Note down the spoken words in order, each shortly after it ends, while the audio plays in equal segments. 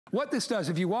What this does,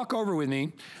 if you walk over with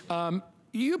me,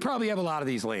 you probably have a lot of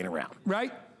these laying around,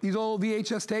 right? These old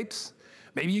VHS tapes.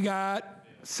 Maybe you got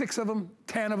 6 of them,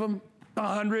 10 of them,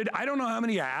 100. I don't know how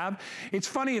many you have. It's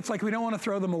funny, it's like we don't want to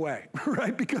throw them away,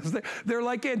 right? Because they're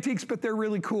like antiques, but they're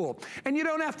really cool. And you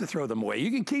don't have to throw them away.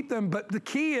 You can keep them, but the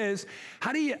key is,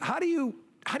 how do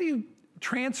you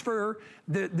transfer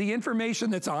the information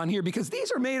that's on here? Because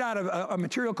these are made out of a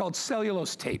material called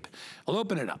cellulose tape. I'll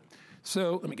open it up.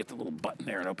 So let me get the little button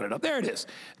there and open it up. There it is.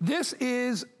 This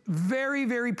is very,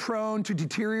 very prone to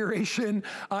deterioration.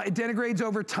 It degrades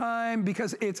over time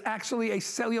because it's actually a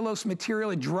cellulose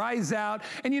material. It dries out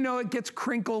and you know it gets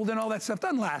crinkled and all that stuff.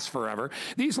 Doesn't last forever.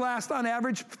 These last on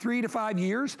average 3 to 5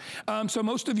 years. So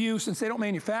most of you, since they don't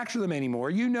manufacture them anymore,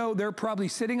 you know they're probably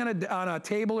sitting on a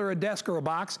table or a desk or a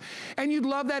box, and you'd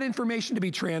love that information to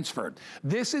be transferred.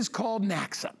 This is called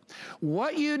NAXA.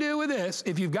 What you do with this,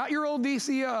 if you've got your old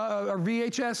VCR or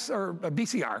VHS or a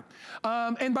VCR,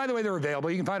 and by the way, they're available.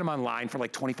 You can find them online for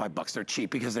like 25 bucks. They're cheap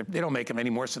because they don't make them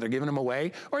anymore, so they're giving them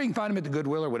away. Or you can find them at the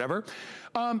Goodwill or whatever.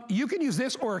 You can use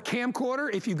this or a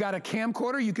camcorder. If you've got a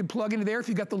camcorder, you can plug into there if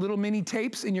you've got the little mini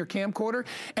tapes in your camcorder,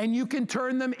 and you can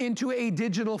turn them into a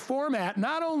digital format.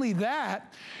 Not only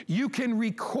that, you can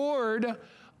record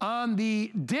on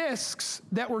the discs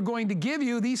that we're going to give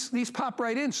you. These pop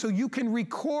right in, so you can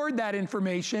record that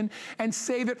information and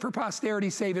save it for posterity,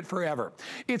 save it forever.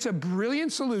 It's a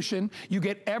brilliant solution. You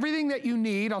get everything that you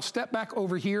need. I'll step back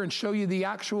over here and show you the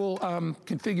actual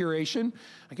configuration.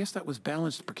 I guess that was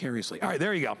balanced precariously. All right,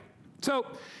 there you go. So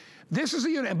this is a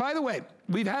unit, and by the way,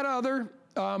 we've had other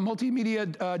multimedia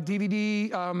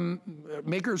DVD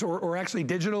makers or actually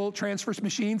digital transfer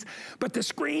machines, but the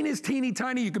screen is teeny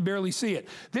tiny, you can barely see it.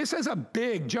 This has a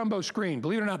big jumbo screen.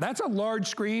 Believe it or not, that's a large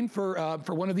screen for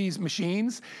one of these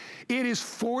machines. It is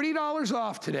 $40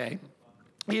 off today.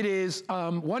 It is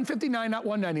 $159, not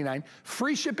 $199.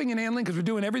 Free shipping and handling, because we're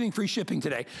doing everything free shipping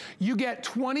today. You get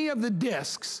 20 of the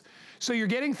discs, so you're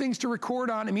getting things to record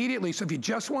on immediately. So if you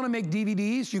just want to make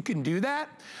DVDs, you can do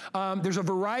that. There's a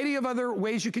variety of other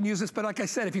ways you can use this, but like I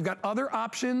said, if you've got other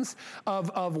options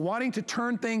of wanting to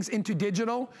turn things into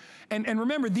digital, and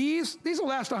remember, these will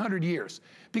last 100 years,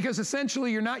 because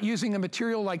essentially you're not using a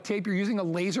material like tape, you're using a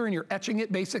laser and you're etching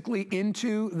it basically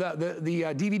into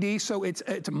the DVD, so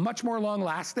it's much more long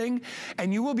lasting,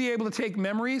 and you will be able to take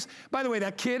memories. By the way,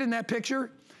 that kid in that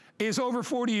picture is over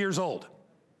 40 years old.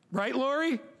 Right,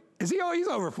 Lori? Is he? Oh, he's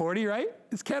over 40, right?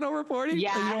 Is Ken over 40?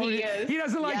 Yeah, he is. He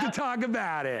doesn't like to talk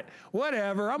about it.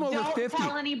 Whatever, I'm over 50. Don't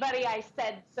tell anybody I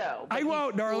said so. I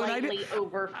won't, darling. Slightly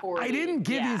over 40. I didn't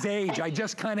give his age. I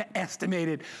just kind of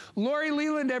estimated. Lori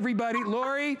Leland, everybody.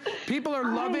 Lori, people are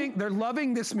they're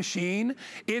loving this machine.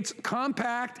 It's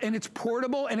compact and it's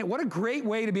portable, and what a great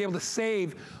way to be able to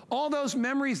save all those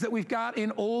memories that we've got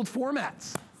in old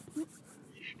formats.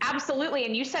 Absolutely,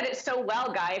 and you said it so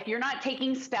well, Guy. If you're not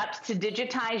taking steps to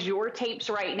digitize your tapes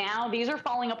right now, these are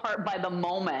falling apart by the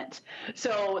moment.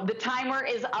 So the timer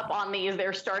is up on these.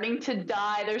 They're starting to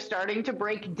die. They're starting to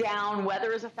break down.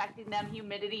 Weather is affecting them,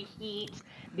 humidity, heat.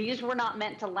 These were not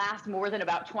meant to last more than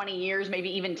about 20 years, maybe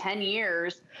even 10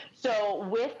 years. So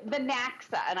with the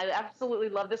NAXA, and I absolutely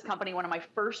love this company, one of my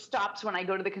first stops when I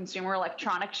go to the Consumer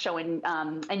Electronics Show in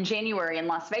January in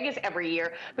Las Vegas every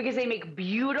year, because they make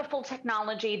beautiful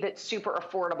technology that's super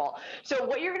affordable. So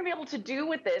what you're going to be able to do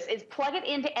with this is plug it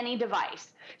into any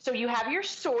device. So you have your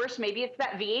source, maybe it's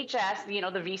that VHS, you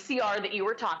know, the VCR that you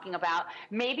were talking about.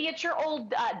 Maybe it's your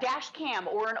old dash cam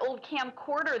or an old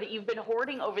camcorder that you've been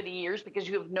hoarding over the years because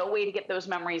you have no way to get those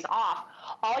memories off.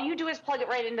 All you do is plug it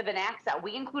right into the NAXA.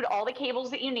 We include all the cables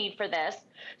that you need for this.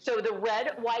 So the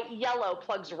red, white, yellow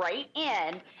plugs right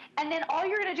in. And then all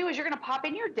you're going to do is you're going to pop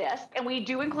in your disc, and we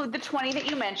do include the 20 that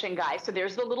you mentioned, guys. So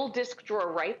there's the little disc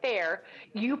drawer right there.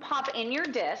 You pop in your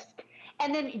disc,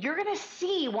 and then you're going to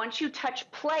see, once you touch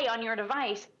play on your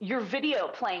device, your video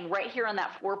playing right here on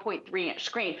that 4.3-inch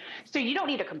screen. So you don't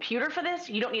need a computer for this.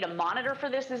 You don't need a monitor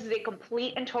for this. This is a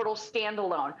complete and total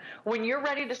standalone. When you're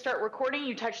ready to start recording,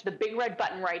 you touch the big red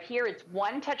button right here. It's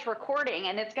one-touch recording,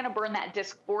 and it's going to burn that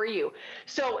disc for you.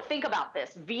 So think about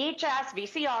this. VHS,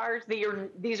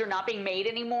 VCRs, these are not being made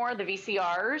anymore, the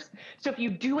VCRs. So if you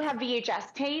do have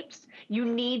VHS tapes, you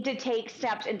need to take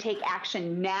steps and take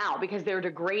action now, because they're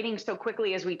degrading so quickly,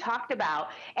 as we talked about,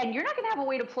 and you're not going to have a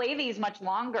way to play these much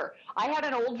longer. I had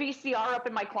an old VCR up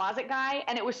in my closet, Guy,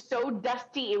 and it was so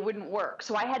dusty it wouldn't work.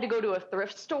 So I had to go to a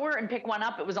thrift store and pick one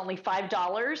up. It was only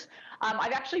 $5.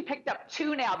 I've actually picked up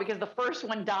 2 now because the first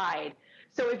one died.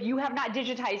 So if you have not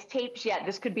digitized tapes yet,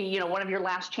 this could be, you know, one of your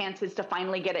last chances to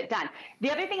finally get it done. The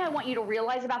other thing I want you to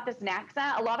realize about this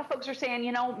NAXA, a lot of folks are saying,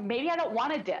 you know, maybe I don't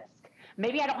want a disc.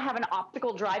 Maybe I don't have an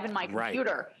optical drive in my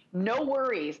computer. No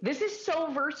worries. This is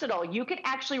so versatile. You can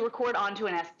actually record onto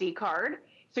an SD card.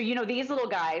 So, you know, these little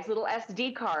guys, little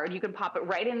SD card, you can pop it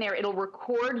right in there. It'll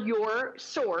record your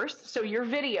source. So your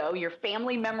video, your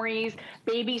family memories,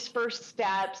 baby's first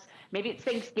steps, maybe it's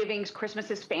Thanksgiving's,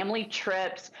 Christmas's, family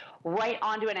trips, right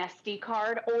onto an SD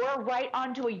card or right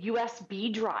onto a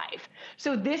USB drive.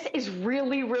 So this is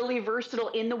really, really versatile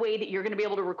in the way that you're going to be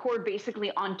able to record basically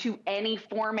onto any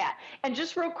format. And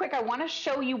just real quick, I want to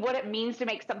show you what it means to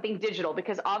make something digital,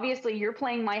 because obviously you're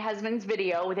playing my husband's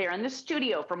video there in the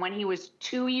studio from when he was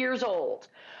 2 years old.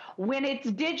 When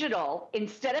it's digital,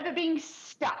 instead of it being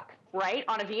stuck, right,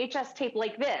 on a VHS tape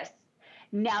like this,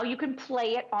 now you can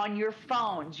play it on your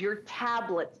phones, your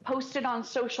tablets, post it on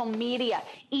social media,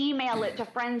 email it to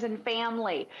friends and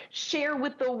family, share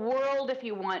with the world if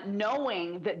you want,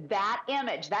 knowing that that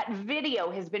image, that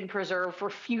video has been preserved for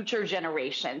future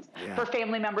generations, for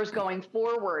family members going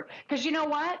forward. Because you know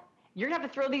what? You're going to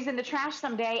have to throw these in the trash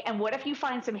someday. And what if you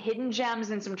find some hidden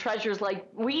gems and some treasures like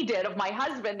we did of my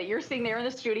husband that you're seeing there in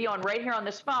the studio and right here on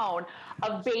this phone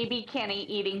of baby Kenny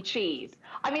eating cheese?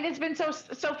 I mean, it's been so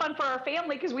fun for our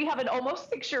family because we have an almost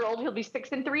 6-year-old. He'll be 6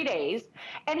 in 3 days.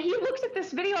 And he looks at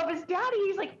this video of his daddy.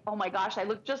 He's like, oh my gosh, I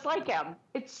look just like him.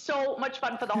 It's so much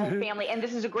fun for the whole family. And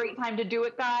this is a great time to do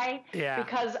it, Guy,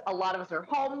 because a lot of us are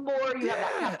home bored. You have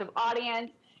that captive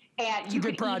audience. And you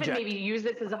could even maybe use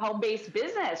this as a home-based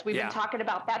business. We've been talking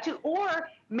about that too. Or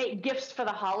make gifts for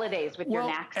the holidays with your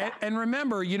NAXA. And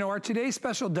remember, you know, our today's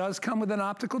special does come with an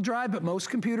optical drive, but most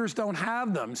computers don't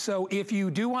have them. So if you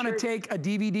do want to take a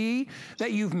DVD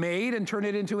that you've made and turn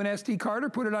it into an SD card or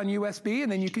put it on USB,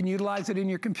 and then you can utilize it in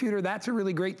your computer, that's a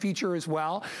really great feature as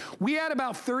well. We had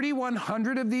about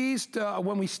 3,100 of these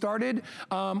when we started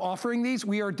offering these.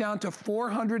 We are down to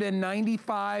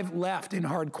 495 left in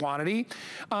hard quantity.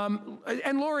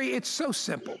 And Lori, it's so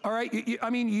simple, all right? I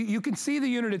mean, you can see the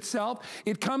unit itself.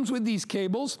 It comes with these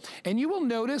cables, and you will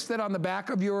notice that on the back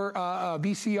of your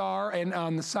VCR and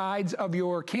on the sides of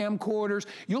your camcorders,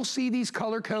 you'll see these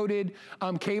color-coded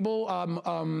cable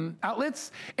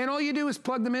outlets, and all you do is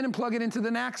plug them in and plug it into the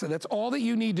NAXA. That's all that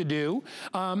you need to do.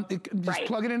 Just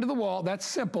plug it into the wall. That's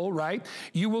simple, right?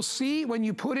 You will see when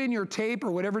you put in your tape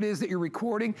or whatever it is that you're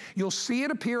recording, you'll see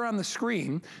it appear on the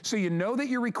screen, so you know that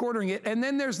you're recording it. And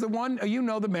then there's the one, you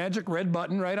know, the magic red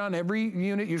button right on every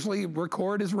unit. Usually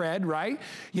record is red, right?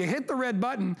 You hit the red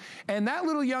button, and that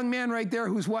little young man right there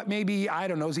who's what, maybe, I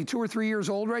don't know, is he 2 or 3 years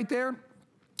old right there?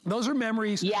 Those are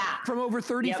memories from over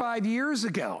 35 years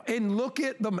ago. And look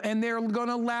at them, and they're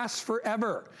gonna last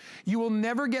forever. You will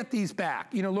never get these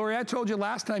back. You know, Lori, I told you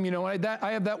last time, you know, I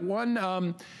have that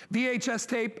one VHS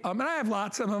tape, and I have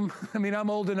lots of them. I mean, I'm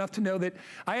old enough to know that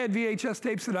I had VHS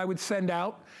tapes that I would send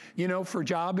out, you know, for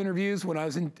job interviews when I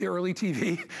was in early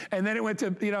TV. And then it went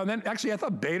to, you know, and then actually I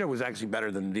thought beta was actually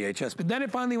better than VHS, but then it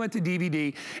finally went to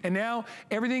DVD. And now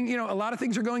everything, you know, a lot of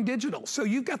things are going digital. So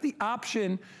you've got the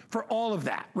option for all of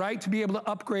that, right? To be able to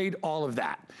upgrade all of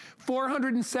that.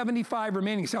 475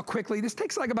 remaining. See how quickly? This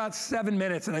takes like about 7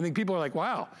 minutes, and I think people are like,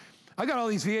 wow, I got all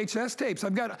these VHS tapes.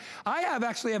 I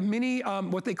actually have mini,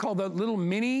 what they call the little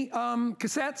mini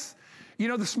cassettes. You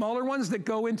know, the smaller ones that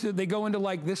go into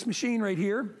like this machine right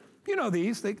here. You know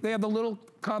these, they have the little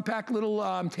compact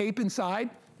little tape inside.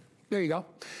 There you go.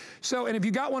 So, and if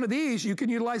you got one of these, you can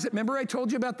utilize it. Remember I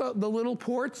told you about the little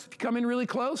ports? If you come in really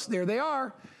close, there they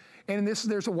are. And in this,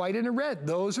 there's a white and a red.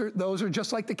 Those are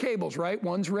just like the cables, right?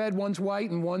 One's red, one's white,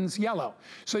 and one's yellow.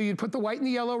 So you'd put the white and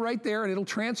the yellow right there, and it'll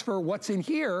transfer what's in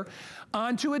here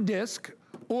onto a disc.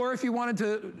 Or if you wanted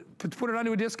to put it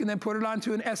onto a disc and then put it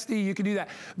onto an SD, you can do that.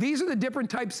 These are the different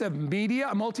types of media,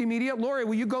 multimedia. Lori,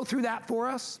 will you go through that for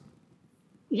us?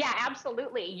 Yeah,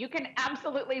 absolutely. You can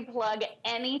absolutely plug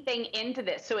anything into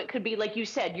this. So it could be, like you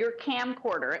said, your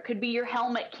camcorder. It could be your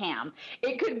helmet cam.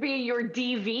 It could be your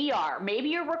DVR. Maybe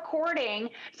you're recording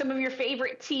some of your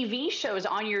favorite TV shows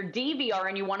on your DVR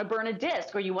and you want to burn a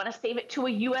disc, or you want to save it to a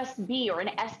USB or an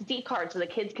SD card so the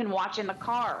kids can watch in the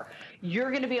car.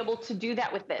 You're going to be able to do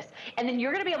that with this. And then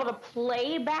you're going to be able to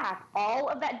play back all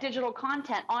of that digital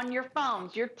content on your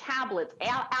phones, your tablets,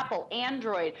 Apple,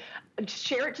 Android,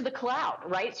 share it to the cloud,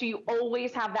 right? So you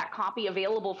always have that copy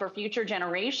available for future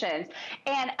generations.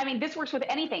 And I mean, this works with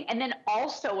anything. And then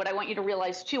also what I want you to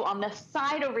realize too, on the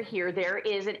side over here, there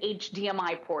is an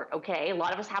HDMI port, okay? A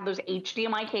lot of us have those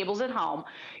HDMI cables at home.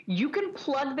 You can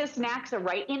plug this NAXA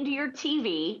right into your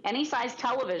TV, any size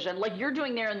television, like you're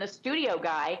doing there in the studio,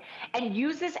 Guy, and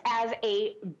use this as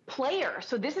a player.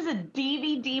 So this is a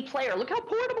DVD player. Look how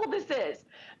portable this is.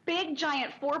 big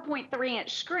giant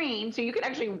 4.3-inch screen, so you can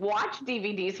actually watch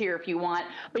DVDs here if you want,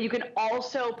 but you can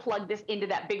also plug this into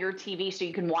that bigger TV so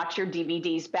you can watch your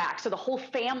DVDs back. So the whole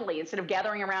family, instead of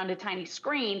gathering around a tiny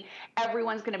screen,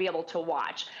 everyone's going to be able to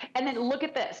watch. And then look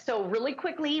at this. So really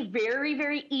quickly, very,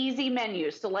 very easy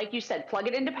menus. So like you said, plug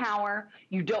it into power.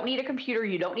 You don't need a computer.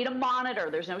 You don't need a monitor.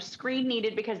 There's no screen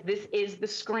needed because this is the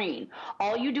screen.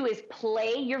 All you do is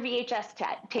play your VHS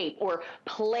tape or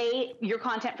play your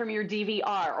content from your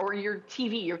DVR or your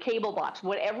TV, your cable box,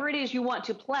 whatever it is you want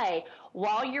to play.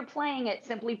 While you're playing it,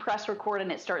 simply press record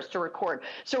and it starts to record.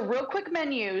 So real quick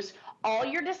menus, all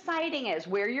you're deciding is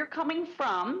where you're coming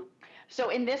from. So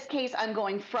in this case, I'm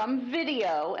going from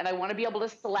video, and I want to be able to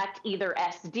select either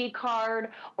SD card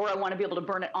or I want to be able to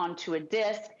burn it onto a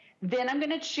disc. Then I'm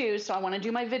going to choose, so I want to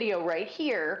do my video right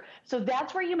here. So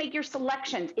that's where you make your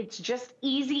selections. It's just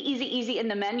easy, easy, easy in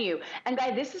the menu. And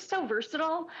guys, this is so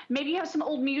versatile. Maybe you have some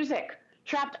old music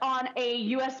trapped on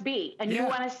a USB and you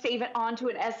want to save it onto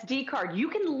an SD card. You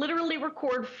can literally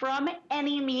record from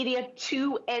any media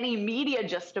to any media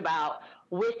just about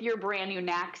with your brand new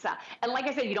NAXA. And like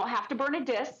I said, you don't have to burn a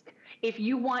disc. If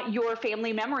you want your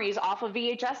family memories off of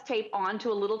VHS tape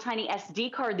onto a little tiny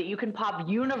SD card that you can pop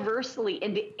universally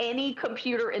into any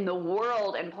computer in the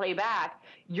world and play back,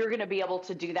 you're going to be able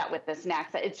to do that with this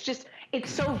NAXA.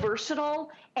 It's so versatile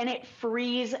and it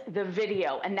frees the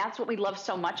video. And that's what we love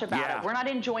so much about it. We're not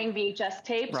enjoying VHS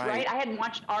tapes, right? I hadn't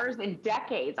watched ours in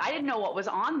decades. I didn't know what was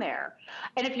on there.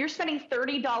 And if you're spending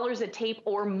 $30 a tape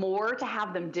or more to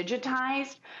have them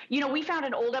digitized, you know, we found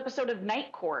an old episode of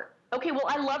Night Court. Okay, well,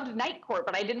 I loved Night Court,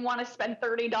 but I didn't want to spend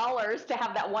 $30 to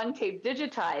have that one tape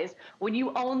digitized. When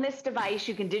you own this device,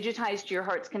 you can digitize to your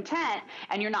heart's content,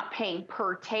 and you're not paying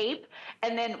per tape.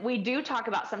 And then we do talk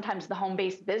about sometimes the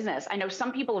home-based business. I know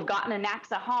some people have gotten a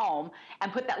NAXA home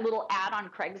and put that little ad on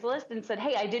Craigslist and said,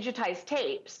 hey, I digitize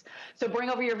tapes, so bring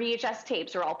over your VHS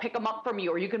tapes, or I'll pick them up from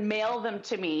you, or you can mail them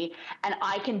to me, and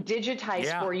I can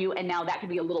digitize for you, and now that could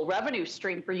be a little revenue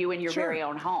stream for you in your very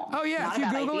own home. Oh, yeah,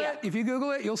 if you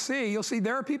Google it, you'll see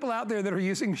there are people out there that are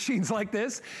using machines like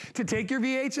this to take your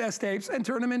VHS tapes and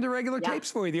turn them into regular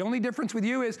tapes for you. The only difference with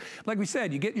you is, like we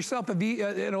said, you get yourself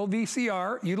an old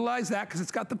VCR, utilize that because it's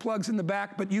got the plugs in the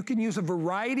back, but you can use a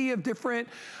variety of different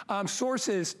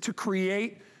sources to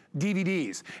create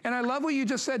DVDs. And I love what you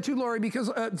just said too, Lori, because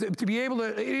to be able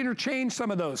to interchange some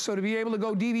of those. So to be able to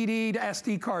go DVD to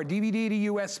SD card, DVD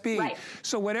to USB.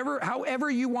 So however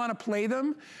you want to play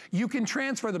them, you can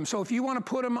transfer them. So if you want to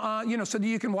put them on, you know, so that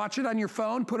you can watch it on your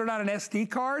phone, put it on an SD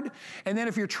card. And then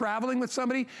if you're traveling with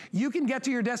somebody, you can get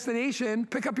to your destination,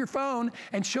 pick up your phone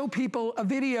and show people a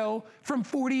video from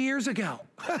 40 years ago,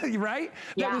 right?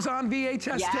 That was on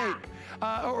VHS tape,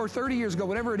 or 30 years ago,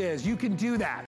 whatever it is. You can do that.